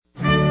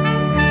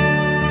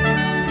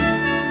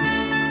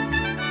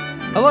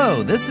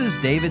Hello, this is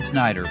David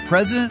Snyder,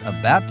 President of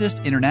Baptist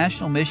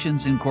International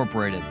Missions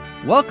Incorporated,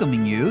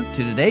 welcoming you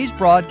to today's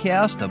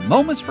broadcast of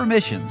Moments for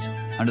Missions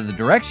under the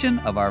direction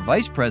of our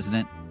Vice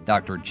President,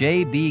 Dr.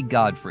 J.B.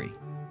 Godfrey.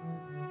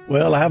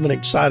 Well, I have an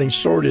exciting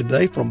story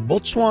today from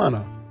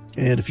Botswana.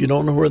 And if you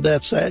don't know where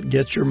that's at,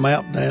 get your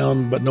map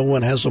down, but no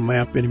one has a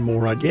map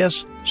anymore, I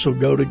guess. So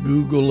go to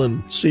Google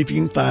and see if you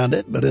can find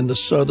it. But in the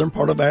southern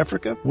part of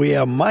Africa, we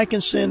have Mike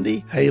and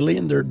Cindy Haley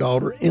and their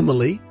daughter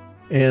Emily.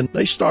 And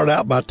they start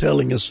out by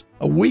telling us,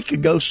 a week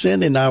ago,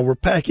 Cindy and I were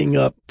packing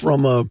up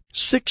from a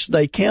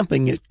 6-day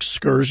camping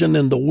excursion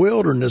in the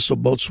wilderness of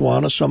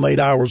Botswana, some 8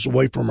 hours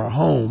away from our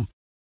home.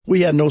 We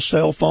had no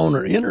cell phone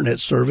or internet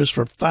service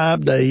for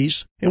 5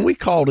 days, and we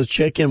called to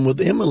check in with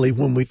Emily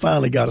when we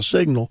finally got a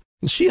signal.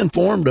 And she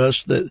informed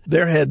us that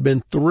there had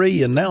been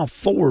 3 and now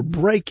 4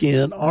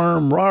 break-in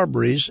armed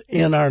robberies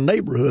in our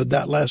neighborhood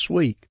that last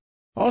week.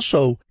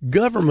 Also,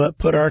 government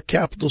put our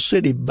capital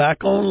city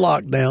back on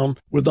lockdown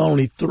with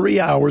only 3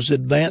 hours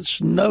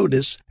advance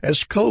notice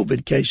as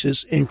COVID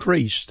cases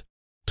increased.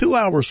 2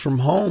 hours from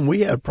home, we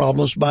had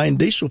problems buying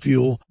diesel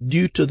fuel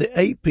due to the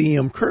 8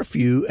 p.m.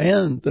 curfew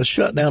and the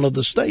shutdown of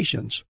the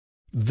stations.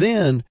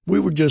 Then we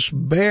were just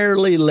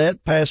barely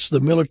let past the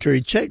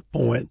military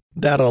checkpoint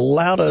that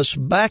allowed us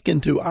back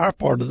into our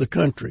part of the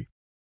country.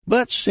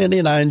 But Cindy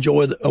and I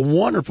enjoyed a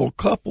wonderful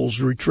couples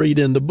retreat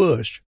in the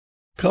bush.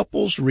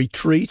 Couples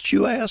retreats,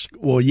 you ask?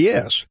 Well,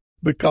 yes,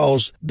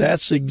 because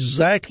that's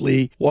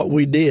exactly what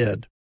we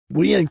did.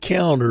 We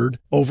encountered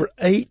over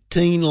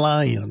 18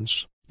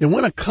 lions. And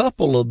when a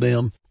couple of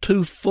them,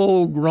 2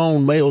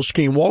 full-grown males,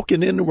 came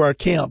walking into our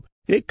camp,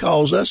 it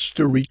caused us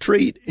to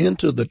retreat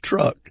into the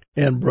truck.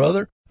 And,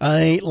 brother, I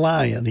ain't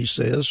lying, he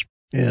says,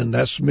 and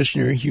that's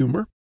missionary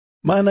humor.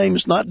 My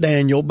name's not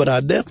Daniel, but I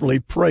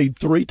definitely prayed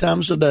 3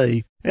 times a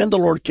day, and the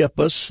Lord kept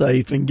us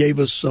safe and gave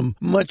us some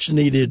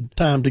much-needed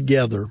time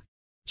together.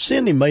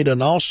 Cindy made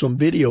an awesome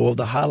video of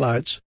the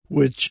highlights,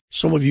 which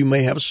some of you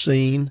may have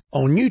seen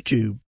on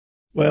YouTube.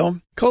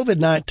 Well,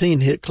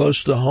 COVID-19 hit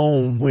close to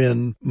home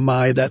when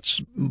that's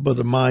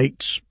Brother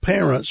Mike's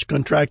parents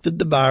contracted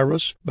the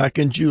virus back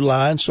in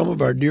July, and some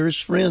of our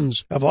dearest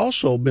friends have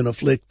also been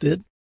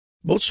afflicted.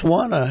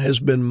 Botswana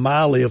has been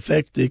mildly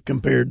affected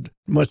compared to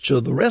much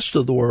of the rest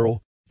of the world,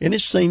 and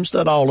it seems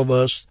that all of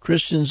us,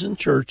 Christians and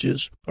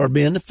churches, are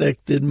being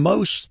affected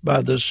most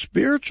by the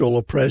spiritual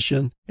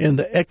oppression and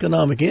the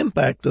economic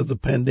impact of the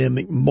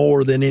pandemic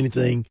more than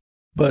anything.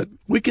 But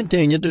we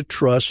continue to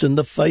trust in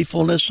the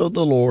faithfulness of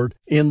the Lord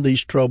in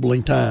these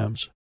troubling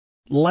times.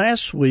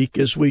 Last week,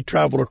 as we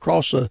traveled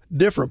across a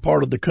different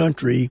part of the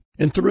country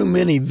and through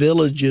many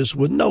villages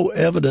with no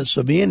evidence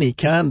of any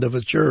kind of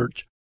a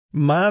church,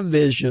 my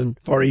vision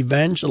for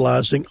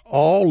evangelizing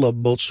all of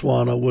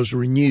Botswana was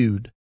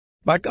renewed.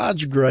 By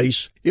God's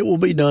grace, it will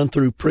be done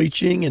through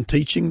preaching and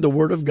teaching the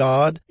Word of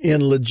God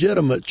in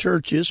legitimate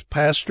churches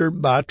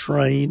pastored by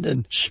trained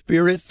and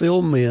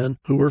Spirit-filled men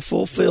who are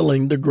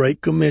fulfilling the Great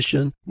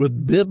Commission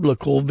with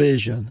biblical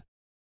vision.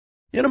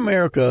 In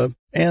America,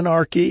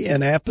 anarchy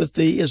and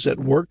apathy is at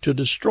work to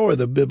destroy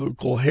the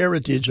biblical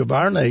heritage of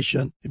our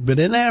nation, but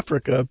in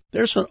Africa,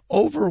 there's an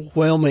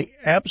overwhelming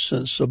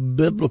absence of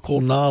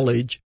biblical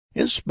knowledge.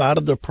 In spite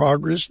of the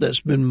progress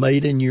that's been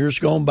made in years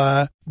gone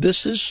by,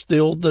 this is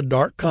still the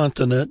dark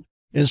continent,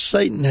 and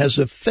Satan has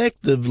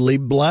effectively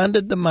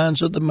blinded the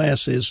minds of the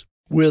masses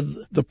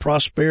with the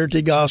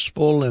prosperity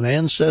gospel and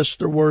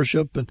ancestor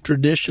worship and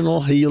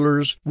traditional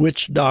healers,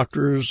 witch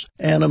doctors,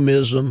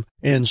 animism,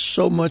 and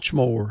so much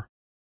more.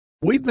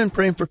 We've been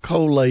praying for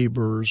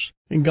co-laborers,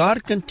 and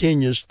God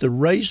continues to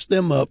raise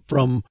them up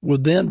from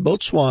within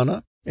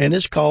Botswana and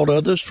has called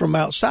others from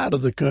outside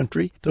of the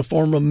country to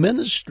form a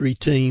ministry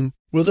team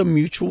with a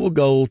mutual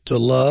goal to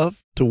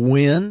love, to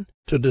win,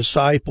 to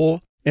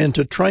disciple, and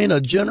to train a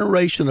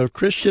generation of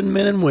Christian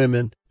men and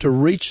women to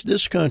reach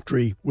this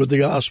country with the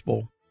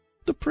gospel.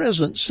 The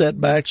present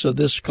setbacks of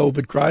this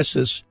COVID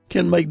crisis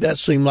can make that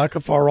seem like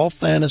a far-off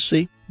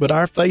fantasy, but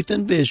our faith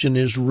and vision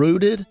is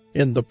rooted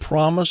in the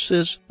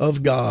promises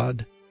of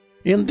God.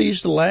 In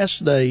these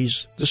last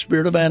days, the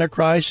spirit of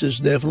Antichrist is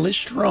definitely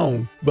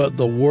strong, but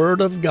the Word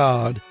of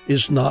God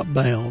is not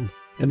bound,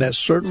 and that's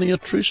certainly a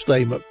true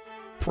statement.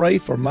 Pray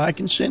for Mike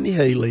and Cindy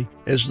Haley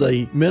as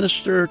they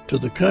minister to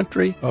the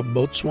country of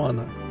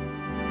Botswana.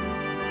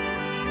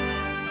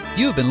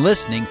 You've been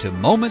listening to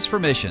Moments for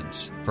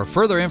Missions. For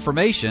further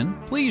information,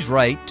 please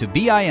write to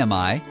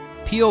BIMI,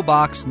 P.O.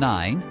 Box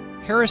 9,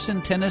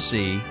 Harrison,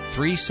 Tennessee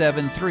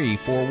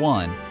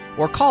 37341,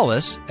 or call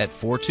us at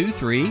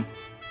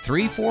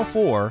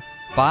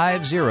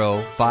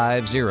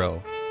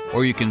 423-344-5050.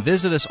 Or you can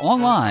visit us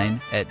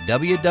online at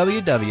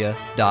www.bimi.org.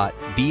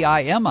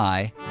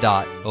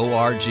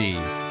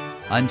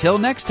 Until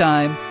next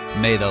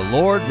time, may the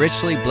Lord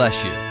richly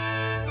bless you.